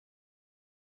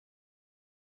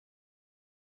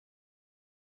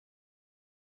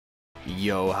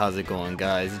Yo, how's it going,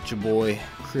 guys? It's your boy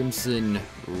Crimson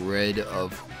Red,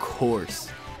 of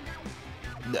course.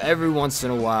 Every once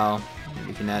in a while,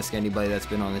 you can ask anybody that's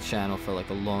been on the channel for like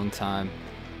a long time,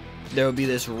 there will be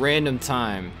this random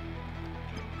time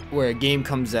where a game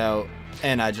comes out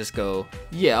and I just go,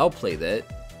 yeah, I'll play that.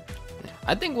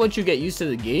 I think once you get used to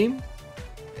the game,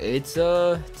 it's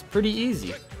pretty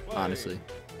easy, honestly.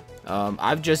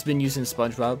 I've just been using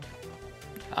SpongeBob.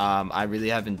 I really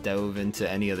haven't dove into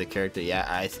any other character yet.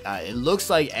 It looks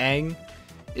like Aang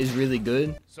is really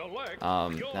good. That's where is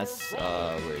he?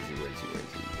 Oh,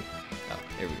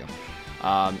 here we go.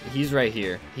 He's right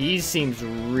here. He seems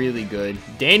really good.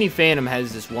 Danny Phantom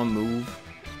has this one move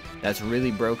that's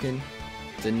really broken.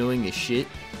 It's annoying as shit.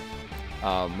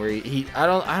 Where I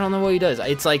don't know what he does.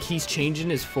 It's like he's changing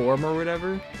his form or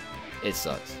whatever. It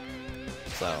sucks.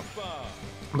 So,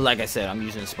 but like I said, I'm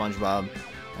using SpongeBob.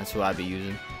 That's who I'd be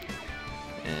using.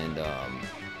 And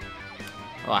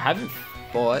well, I haven't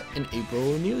fought an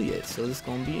April O'Neil yet, so this is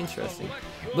gonna be interesting.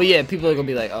 But yeah, people are gonna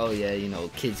be like, oh yeah, you know,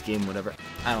 kids game, whatever.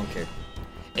 I don't care.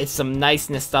 It's some nice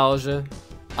nostalgia.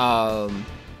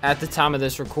 At the time of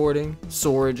this recording,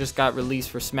 Sora just got released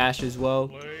for Smash as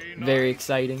well. Very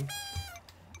exciting.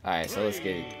 Alright, so let's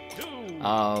get it.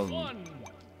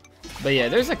 But yeah,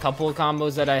 there's a couple of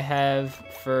combos that I have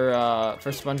for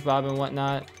SpongeBob and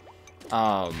whatnot.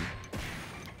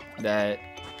 That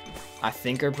I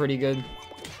think are pretty good.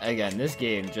 Again, this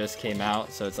game just came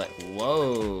out, so it's like,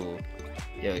 whoa.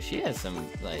 Yo, she has some,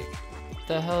 like, what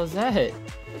the hell is that?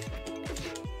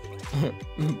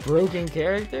 Broken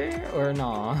character? Or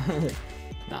nah?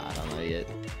 Nah, I don't know yet.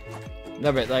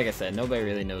 No, but like I said, nobody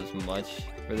really knows much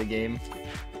for the game.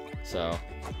 So.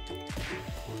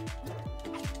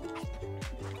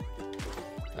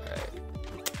 Alright.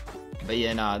 But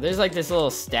yeah, nah, there's like this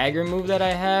little stagger move that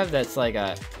I have that's like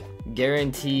a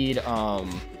guaranteed, oh,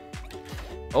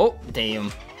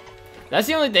 damn. That's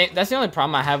the only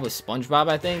problem I have with SpongeBob,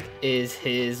 I think, is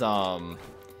his, oh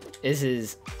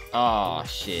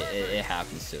shit, it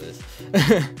happens to us.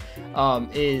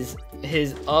 Is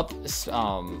his up,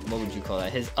 what would you call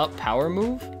that? His up power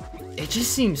move? It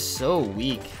just seems so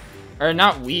weak. Or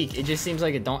not weak, it just seems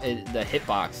like the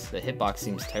hitbox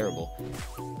seems terrible.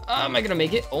 Am I gonna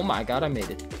make it? Oh my god, I made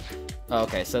it.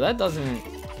 Okay, so that doesn't,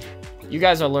 you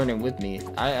guys are learning with me.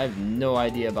 I have no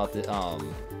idea about the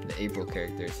April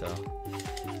character, so.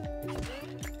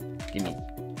 Give me.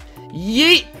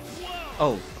 Yeet!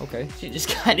 Oh, okay. She just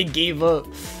kind of gave up.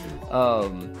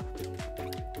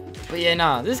 But yeah,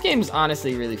 nah, this game's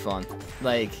honestly really fun.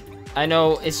 Like, I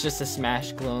know it's just a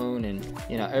Smash clone, and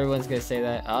you know everyone's gonna say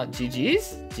that.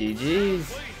 GG's,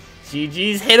 GG's,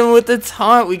 GG's. Hit him with the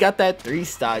taunt. We got that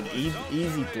 3-stock,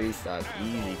 easy 3-stock,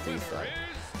 easy 3-stock.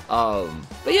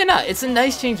 But yeah, nah, it's a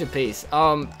nice change of pace.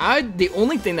 The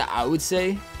only thing that I would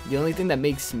say, the only thing that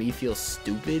makes me feel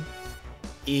stupid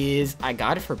is I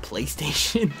got it for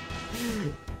PlayStation.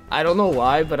 I don't know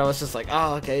why, but I was just like,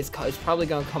 oh, okay, it's probably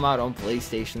gonna come out on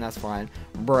PlayStation. That's fine,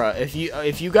 bruh.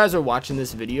 If you guys are watching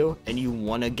this video and you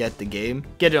wanna get the game,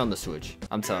 get it on the Switch.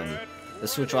 I'm telling you, the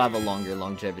Switch will have a longer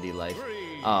longevity life.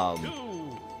 And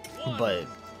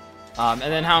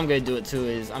then how I'm gonna do it too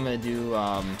is I'm gonna do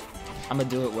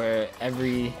it where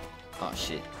every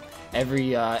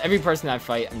person I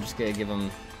fight, I'm just gonna give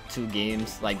them 2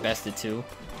 games, like best of 2.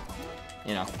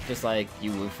 You know, just like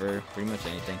you would for pretty much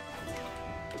anything.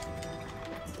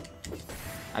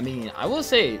 I mean, I will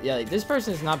say, yeah, like this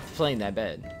person is not playing that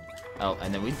bad. Oh,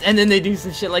 and then they do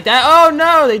some shit like that. Oh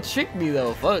no, they tricked me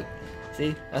though. Fuck.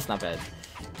 See, that's not bad.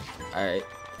 All right.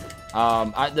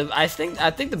 I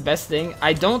think the best thing.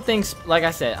 I don't think, like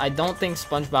I said, I don't think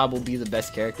SpongeBob will be the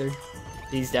best character.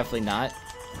 He's definitely not.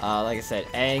 Like I said,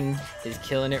 Aang is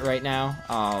killing it right now.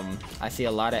 I see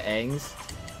a lot of Aangs.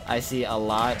 I see a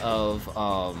lot of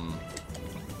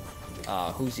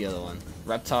who's the other one?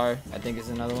 Reptar, I think, is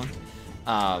another one.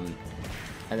 And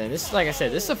then this, like I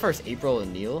said, this is the first April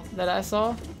O'Neil that I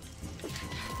saw.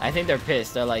 I think they're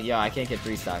pissed. They're like, yo, I can't get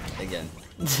 3-stock again.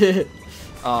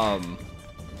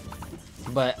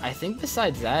 But I think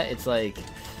besides that, it's like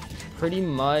pretty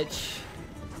much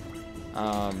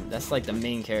that's like the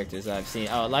main characters that I've seen.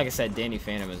 Oh, like I said, Danny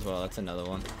Phantom as well. That's another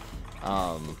one.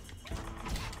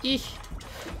 Eesh.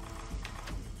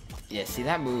 Yeah, see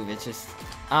that move, it's just,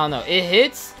 I don't know, it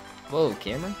hits. Whoa,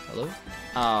 camera, hello.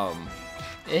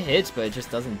 It hits, but it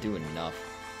just doesn't do enough.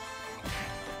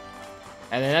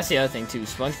 And then that's the other thing too,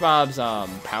 SpongeBob's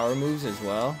power moves as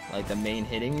well, like the main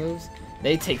hitting moves,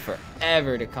 they take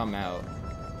forever to come out.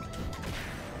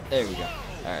 There we go.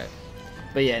 All right.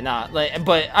 But yeah, nah, like,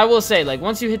 but I will say, like,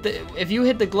 once you hit if you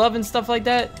hit the glove and stuff like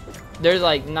that, there's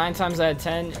like 9 times out of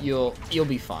 10 you'll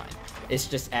be fine. It's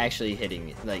just actually hitting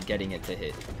it, like getting it to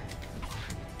hit.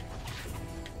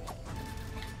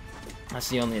 That's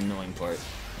the only annoying part.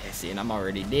 Yeah, see, and I'm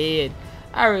already dead.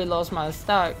 I already lost my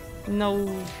stock.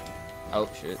 No. Oh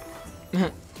shit.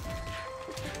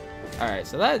 Alright,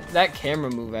 so that camera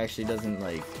move actually doesn't,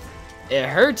 like, it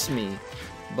hurts me,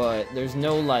 but there's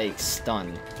no, like,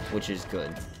 stun, which is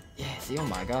good. Yeah, see, oh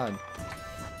my god.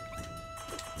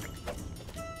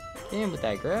 Damn, with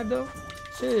that grab though.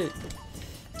 Shit.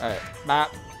 Alright,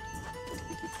 bop.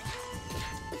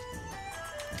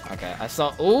 Okay, I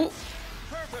saw. Oh!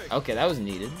 Okay, that was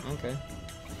needed. Okay.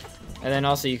 And then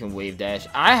also you can wave dash.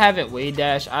 I haven't wave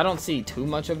dash. I don't see too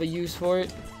much of a use for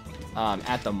it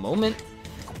at the moment.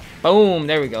 Boom!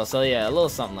 There we go. So yeah, a little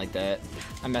something like that.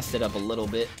 I messed it up a little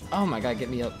bit. Oh my god, get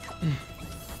me up.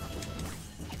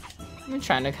 I'm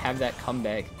trying to have that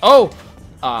comeback. Oh!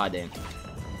 Ah, damn.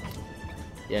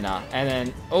 Yeah, nah. And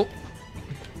then, oh.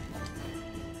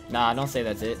 Nah, don't say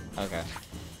that's it. Okay.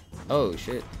 Oh,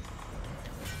 shit.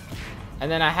 And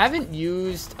then I haven't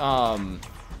used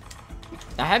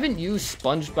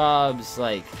SpongeBob's,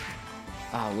 like,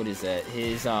 what is that?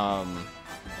 His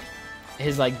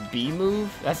like, B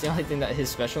move. That's the only thing that, his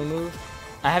special move.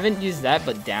 I haven't used that,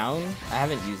 but down. I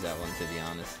haven't used that one, to be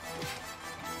honest.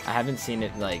 I haven't seen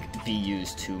it, like, be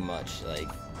used too much, like,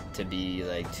 to be,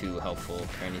 like, too helpful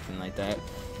or anything like that.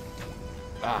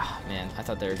 Ah, man, I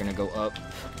thought they were gonna go up.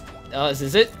 Is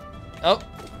this it? Oh.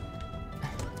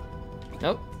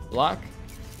 Nope. Block.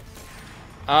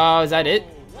 Oh, is that it?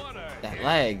 That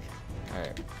lag.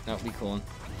 Alright. Nope, be cool.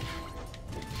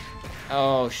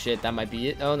 Oh, shit, that might be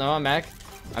it. Oh, no, I'm back.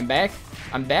 I'm back.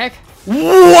 I'm back.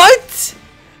 What?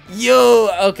 Yo,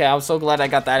 okay, I'm so glad I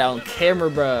got that on camera,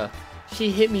 bruh. She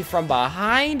hit me from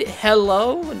behind.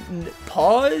 Hello?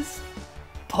 Pause?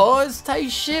 Pause type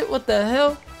shit? What the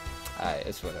hell? Alright,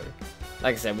 it's whatever.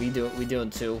 Like I said, we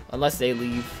doing two. Unless they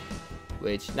leave.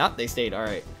 Which, not they stayed,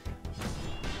 alright.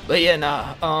 But yeah,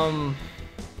 nah, I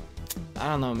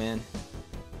don't know, man.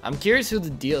 I'm curious who the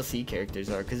DLC characters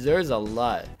are, because there's a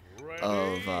lot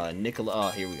of Nickelodeon. Oh,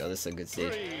 here we go. This is a good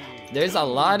stage. There's a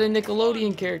lot of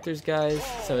Nickelodeon characters, guys.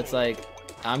 So it's like,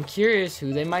 I'm curious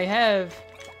who they might have.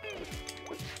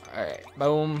 Alright,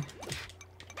 boom.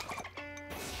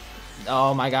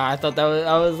 Oh my god, I thought that was,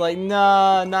 I was like,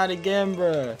 nah, not again,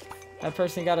 bruh. That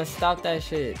person gotta stop that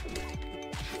shit.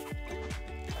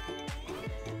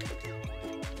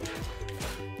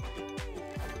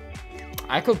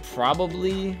 I could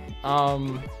probably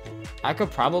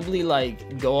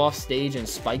like go off stage and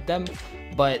spike them,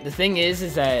 but the thing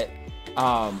is that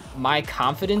my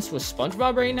confidence with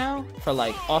SpongeBob right now for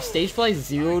like off stage play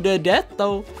 0 to death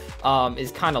though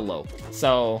is kind of low.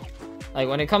 So like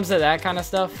when it comes to that kind of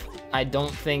stuff, I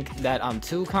don't think that I'm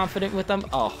too confident with them.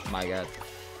 Oh my god.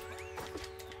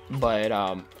 But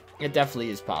it definitely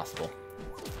is possible.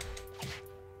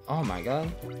 Oh my god.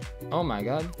 Oh my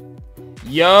god.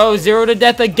 Yo, 0 to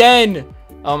death again.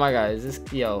 Oh my god, is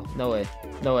this, yo, no way.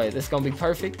 No way. This is gonna be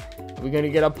perfect. We're gonna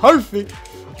get a perfect.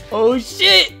 Oh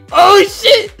shit. Oh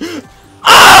shit.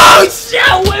 Oh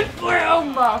shit, I went for it. Oh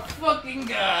my fucking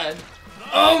god.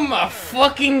 Oh my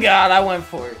fucking god, I went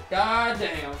for it. God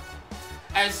damn.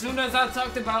 As soon as I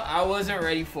talked about, I wasn't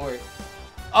ready for it.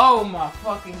 Oh my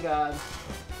fucking god.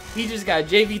 He just got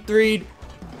JV3'd.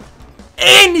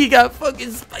 And he got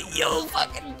fucking yo,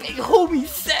 fucking big homie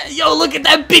sad. Yo, look at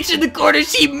that bitch in the corner.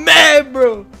 She mad,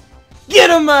 bro.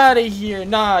 Get him out of here.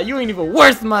 Nah, you ain't even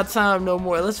worth my time no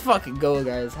more. Let's fucking go,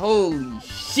 guys. Holy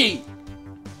shit.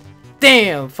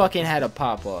 Damn, fucking had a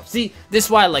pop off. See, this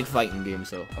is why I like fighting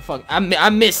games, though. I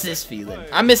miss this feeling.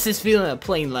 I miss this feeling of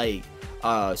playing like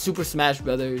Super Smash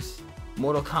Brothers,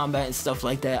 Mortal Kombat, and stuff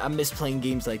like that. I miss playing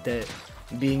games like that,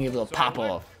 being able to pop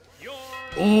off.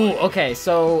 Ooh, okay,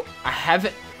 so I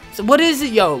haven't. So what is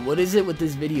it, yo? What is it with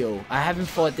this video? I haven't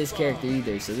fought this character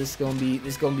either, so this is gonna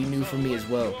be new for me as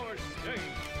well.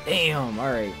 Damn,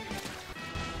 all right.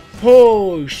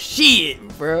 Oh shit,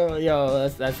 bro, yo,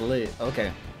 that's lit.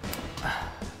 Okay.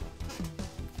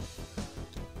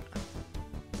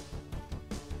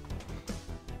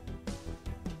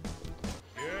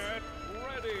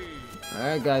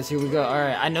 Alright guys, here we go.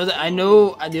 Alright, I know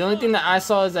the only thing that I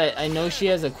saw is that I know she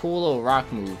has a cool little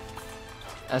rock move.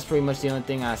 That's pretty much the only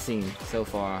thing I've seen so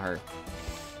far on her.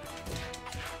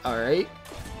 Alright.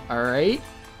 Alright.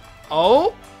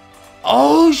 Oh!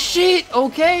 Oh shit!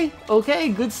 Okay, okay,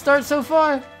 good start so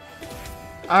far.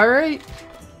 Alright.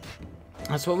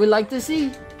 That's what we like to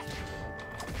see.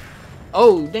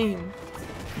 Oh, damn.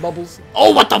 Bubbles.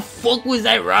 Oh, what the fuck was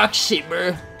that rock shit,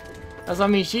 bro? That's what I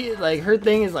mean, she, like, her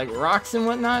thing is, like, rocks and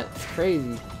whatnot. It's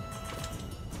crazy.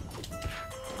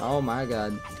 Oh, my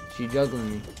God. She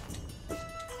juggling me.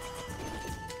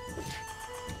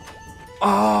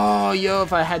 Oh, yo,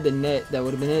 if I had the net, that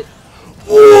would have been it.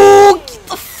 Oh, get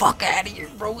the fuck out of here,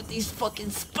 bro, with these fucking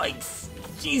spikes.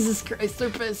 Jesus Christ, they're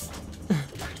pissed.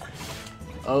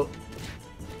 Oh.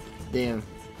 Damn.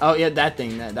 Oh, yeah, that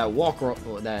thing, that rock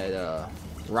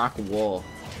wall.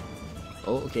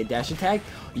 Oh, okay, dash attack.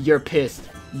 You're pissed.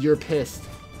 You're pissed.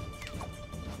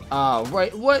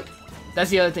 Right, what? That's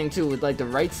the other thing too, with like the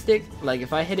right stick, like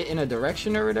if I hit it in a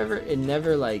direction or whatever, it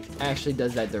never like actually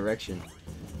does that direction.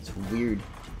 It's weird.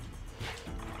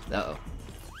 Uh-oh.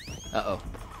 Uh-oh.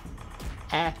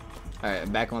 Ah. Alright,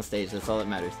 I'm back on stage, that's all that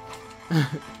matters.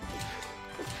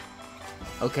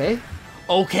 Okay.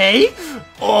 Okay.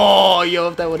 Oh, yo,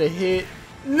 if that would have hit.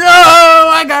 No,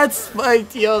 I got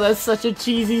spiked. Yo, that's such a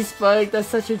cheesy spike. That's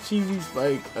such a cheesy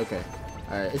spike. Okay.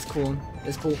 Alright, it's cool.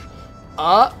 It's cool.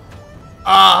 What?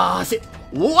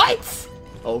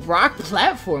 Oh, rock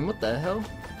platform. What the hell?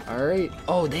 Alright.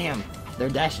 Oh, damn. They're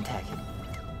dash attacking.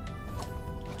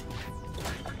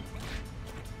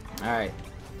 Alright.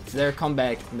 It's their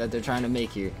comeback that they're trying to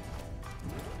make here.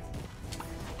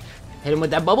 Hit him with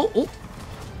that bubble. Oh.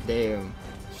 Damn.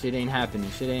 Shit ain't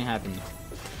happening. Shit ain't happening.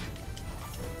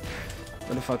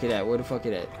 Where the fuck it at? Where the fuck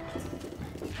it at?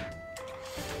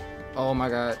 Oh my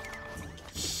god.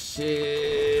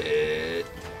 Shit.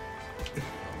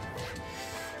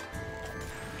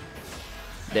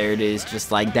 There it is,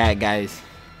 just like that, guys.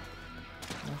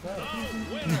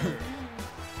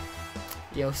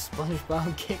 Yo,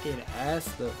 SpongeBob kicking ass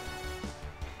though.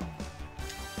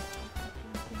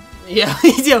 Yeah,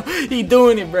 yo, he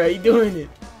doing it, bro. He doing it.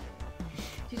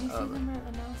 Did you see them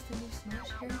announce the new Smash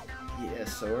character? Yeah,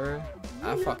 sora.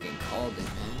 I fucking called it,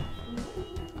 man.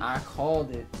 I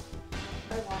called it.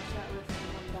 I watched that with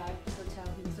one guy at the hotel.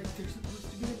 He was like, they're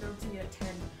supposed to be announcing it at 10,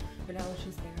 but now it's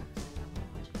just there. I was like, I want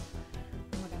to watch it.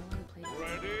 Oh my god, I want to play it.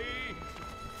 Ready?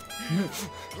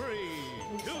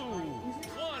 3, 2,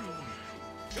 1,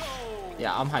 go!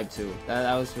 Yeah, I'm hyped too.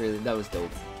 That was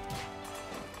dope.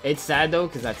 It's sad though,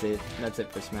 cause that's it. That's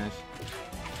it for Smash.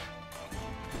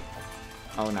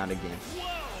 Oh, not again.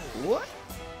 Whoa. What?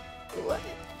 What?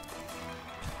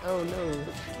 Oh no.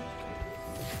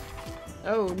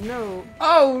 Oh no.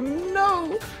 Oh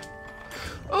no.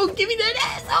 Oh, give me that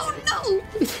ass. Oh no.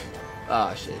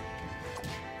 Oh shit.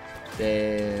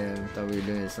 Damn. Thought we were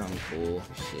doing something cool.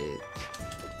 Shit.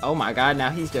 Oh my god, now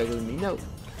he's juggling me. No.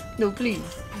 No,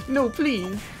 please. No,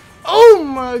 please. Oh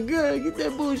my god, get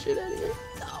that bullshit out of here.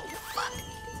 Oh fuck.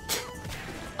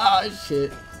 Oh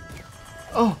shit.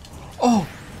 Oh. Oh.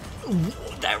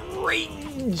 That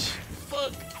range.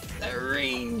 Fuck. That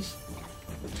range.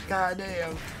 God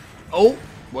damn. Oh.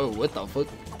 Whoa, what the fuck?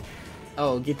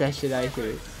 Oh, get that shit out of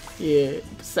here. Yeah.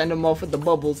 Send him off with the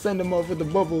bubbles. Send him off with the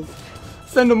bubbles.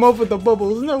 Send him off with the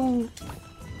bubbles. No.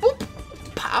 Boop.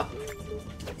 Pop.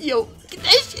 Yo, get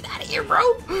that shit out of here, bro.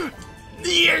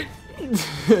 Yeah.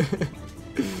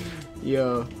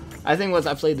 Yo. I think once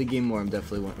I play the game more, I'm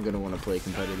definitely gonna want to play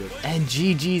competitive. And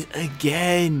GG's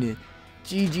again.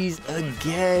 GG's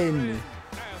again.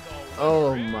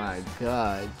 Oh my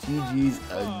god. GG's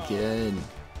again.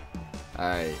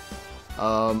 Alright.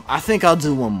 I think I'll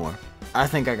do one more. I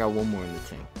think I got one more in the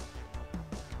tank.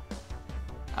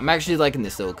 I'm actually liking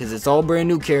this though, because it's all brand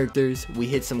new characters. We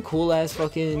hit some cool ass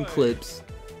fucking clips.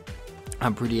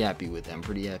 I'm pretty happy with it. I'm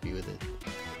pretty happy with it.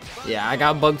 Yeah, I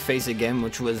got Bug Face again,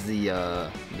 which was the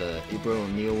April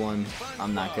O'Neil one.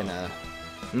 I'm not gonna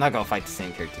fight the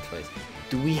same character twice.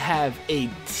 Do we have a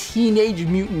Teenage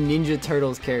Mutant Ninja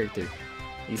Turtles character?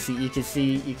 You can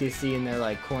see in their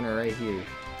like corner right here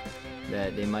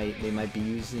that they might be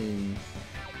using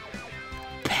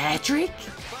Patrick?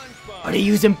 Are they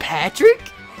using Patrick?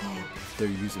 They're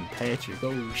using Patrick.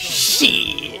 Oh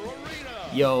shit!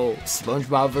 Yo,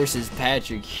 SpongeBob versus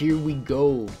Patrick. Here we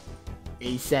go.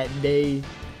 ASAP Day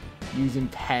using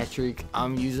Patrick.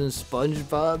 I'm using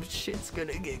SpongeBob. Shit's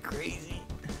gonna get crazy.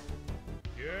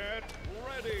 Get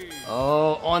ready.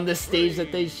 Oh, on the stage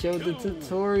that they showed the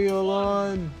tutorial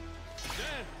on.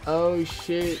 Oh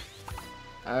shit.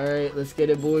 Alright, let's get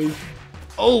it, boys.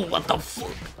 Oh, what the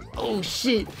fuck? Oh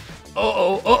shit.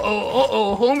 Uh-oh, uh-oh,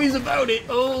 uh-oh. Homie's about it.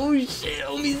 Oh shit,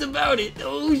 homie's about it.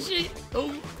 Oh shit.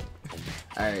 Oh.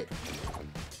 Alright.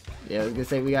 Yeah, I was gonna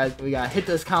say we got hit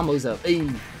those combos up. Hey.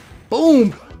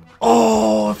 Boom!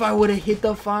 Oh, if I would have hit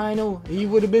the final, he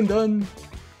would have been done.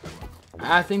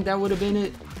 I think that would have been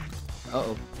it.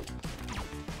 Uh-oh.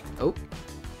 Oh.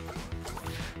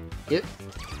 Yep.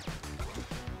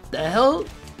 The hell?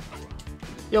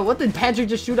 Yo, what did Patrick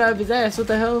just shoot out of his ass? What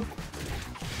the hell?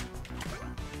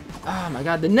 Oh my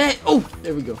god, the net! Oh,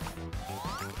 there we go.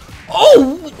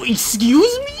 Oh,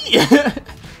 excuse me?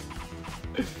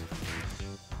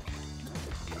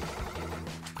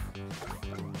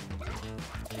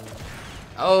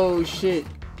 Oh shit.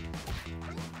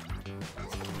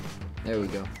 There we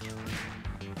go.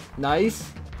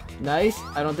 Nice. Nice.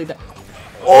 I don't think that.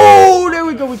 Oh, there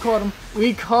we go. We caught him.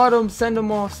 We caught him. Send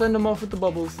him off. Send him off with the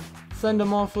bubbles. Send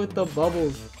him off with the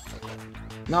bubbles.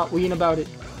 Not weeing about it.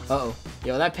 Uh-oh.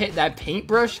 Yo, that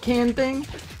paintbrush can thing.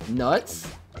 Nuts.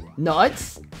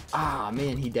 Nuts. Ah,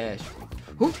 man, he dashed.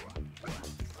 Whoop.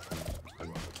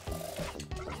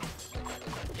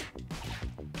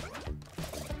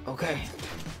 Okay.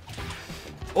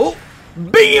 Oh,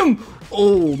 bam!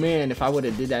 Oh, man, if I would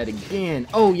have did that again.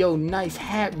 Oh, yo, nice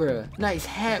hat, bruh. Nice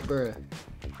hat, bruh.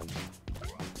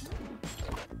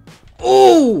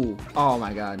 Oh! Oh,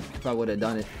 my God. If I would have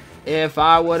done it. If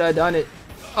I would have done it.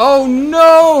 Oh,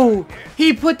 no!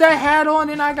 He put that hat on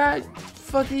and I got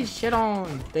fucking shit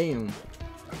on. Damn.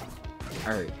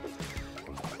 Alright.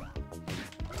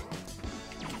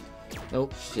 Oh,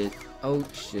 shit. Oh,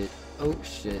 shit. Oh,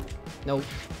 shit. Nope.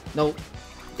 Nope.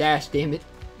 Dash, damn it.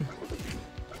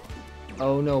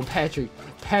 Oh no, Patrick.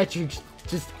 Patrick's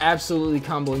just absolutely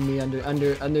comboing me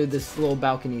under this little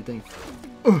balcony thing.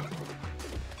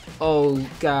 Oh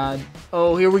god.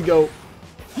 Oh, here we go.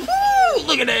 Woo!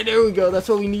 Look at that. There we go. That's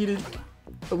what we needed.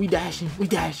 Oh, we dashing. We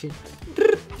dashing.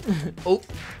 Oh.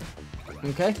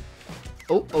 Okay.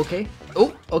 Oh, okay.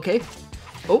 Oh, okay.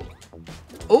 Oh.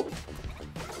 Oh.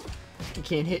 You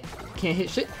can't hit. Can't hit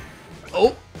shit.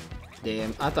 Oh.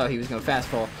 Damn. I thought he was gonna fast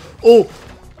fall. Oh.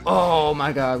 Oh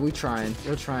my god, we trying.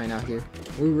 We're trying out here.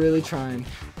 We're really trying.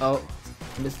 Oh,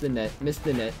 missed the net. Missed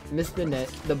the net. Missed the net.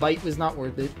 The bite was not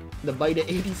worth it. The bite at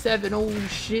 87. Oh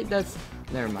shit, that's.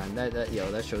 Never mind.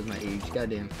 Yo, that shows my age.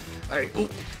 Goddamn. Alright. Oh.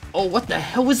 Oh, what the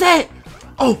hell was that?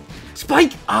 Oh,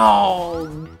 spike.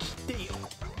 Oh, damn.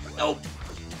 Oh.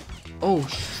 Oh,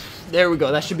 there we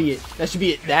go. That should be it. That should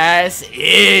be it. That's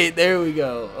it. There we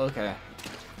go. Okay.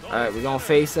 Alright, we're gonna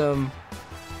face him.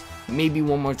 Maybe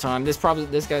one more time. This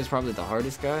guy's probably the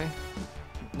hardest guy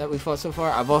that we fought so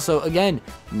far. I've also, again,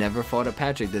 never fought a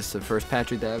Patrick. This is the first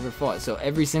Patrick that I ever fought. So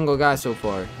every single guy so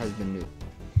far has been new.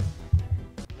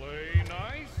 Play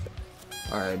nice.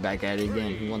 All right, back at it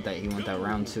again. He want that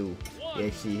round 2.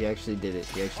 He actually did it.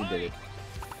 He actually did it.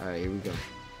 All right, here we go.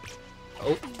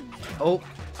 Oh, oh,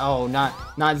 oh,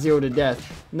 not 0 to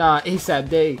death. Nah, ASAP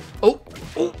day. Oh,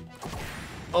 oh,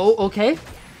 oh, okay,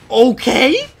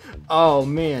 okay. Oh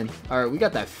man. Alright, we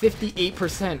got that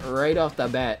 58% right off the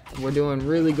bat. We're doing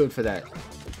really good for that.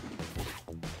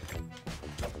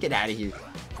 Get out of here.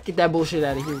 Get that bullshit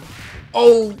out of here.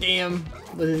 Oh damn.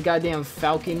 With his goddamn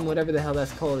Falcon, whatever the hell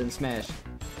that's called in Smash.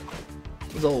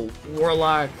 His old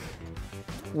Warlock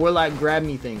grab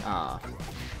me thing. Ah.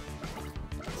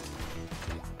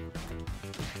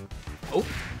 Oh.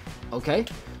 Okay.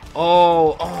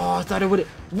 Oh, I thought it would.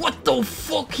 What the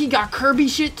fuck? He got Kirby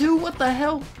shit too? What the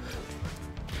hell?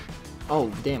 Oh,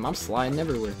 damn, I'm sliding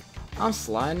everywhere. I'm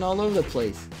sliding all over the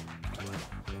place.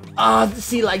 Ah,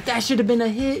 see, like, that should have been a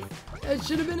hit. That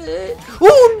should have been a hit.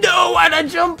 Oh, no, why'd I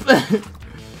jump?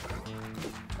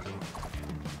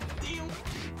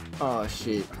 Oh,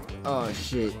 shit. Oh,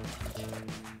 shit.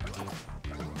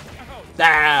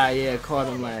 Ah, yeah, caught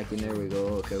him lacking. There we go.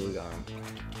 Okay, we got him.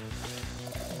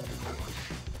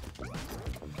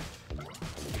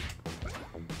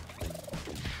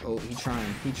 Oh, he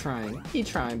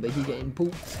trying, but he getting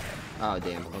pooped. Oh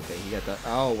damn. Okay, he got the.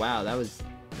 Oh wow, that was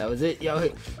it. Yo,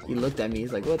 he looked at me.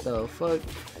 He's like, what the fuck?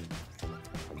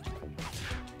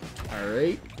 All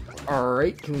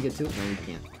right. Can we get to it? No, we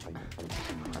can't.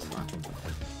 That's fine.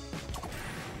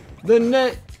 The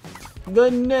net.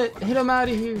 Hit him out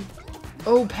of here.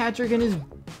 Oh, Patrick and his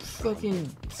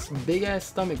fucking big ass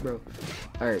stomach, bro.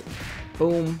 All right.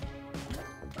 Boom.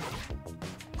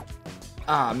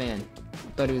 Ah man.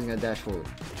 Thought he was gonna dash forward.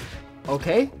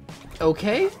 Okay.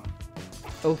 Okay.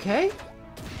 Okay.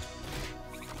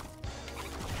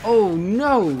 Oh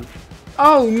no.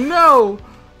 Oh no.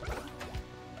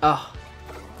 Oh.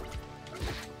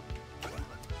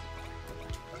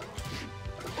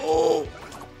 Oh.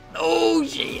 Oh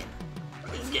shit.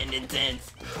 It's getting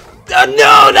intense. Oh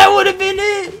no, that would have been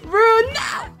it, bro.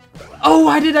 No. Oh,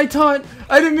 why did I taunt?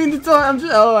 I didn't mean to taunt.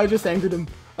 I just angered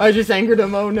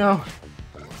him. Oh no.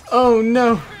 Oh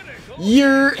no.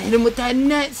 You're hit him with that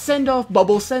net send off.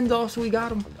 Bubble send off. So we got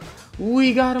him.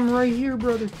 We got him right here,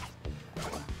 brother.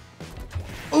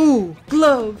 Ooh,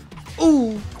 glove.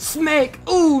 Ooh, smack.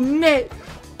 Ooh, net.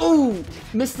 Ooh,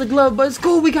 missed the glove, but it's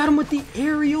cool. We got him with the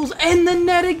aerials and the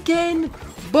net again.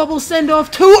 Bubble send off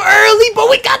too early, but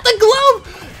we got the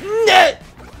glove. Net.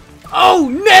 Oh,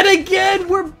 net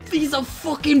again. He's a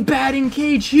fucking batting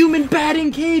cage. Human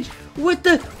batting cage with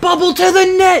the bubble to the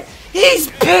net.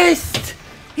 He's pissed.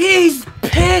 He's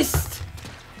pissed.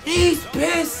 He's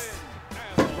pissed!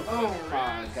 Oh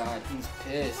my god, he's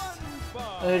pissed.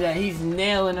 Look at that, he's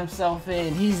nailing himself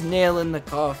in. He's nailing the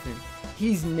coffin.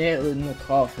 He's nailing the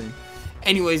coffin.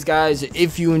 Anyways, guys,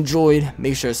 if you enjoyed,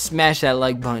 make sure to smash that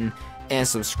like button and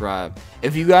subscribe.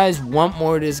 If you guys want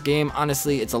more of this game,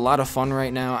 honestly, it's a lot of fun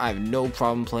right now. I have no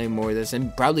problem playing more of this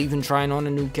and probably even trying on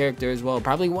a new character as well.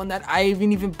 Probably one that I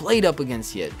haven't even played up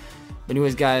against yet. But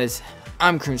anyways, guys,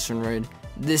 I'm Crimson Red.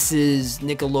 This is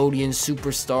Nickelodeon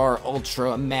Superstar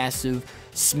Ultra Massive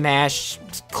Smash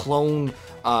Clone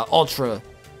Ultra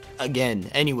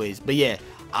again. Anyways, but yeah,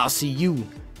 I'll see you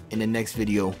in the next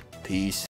video. Peace.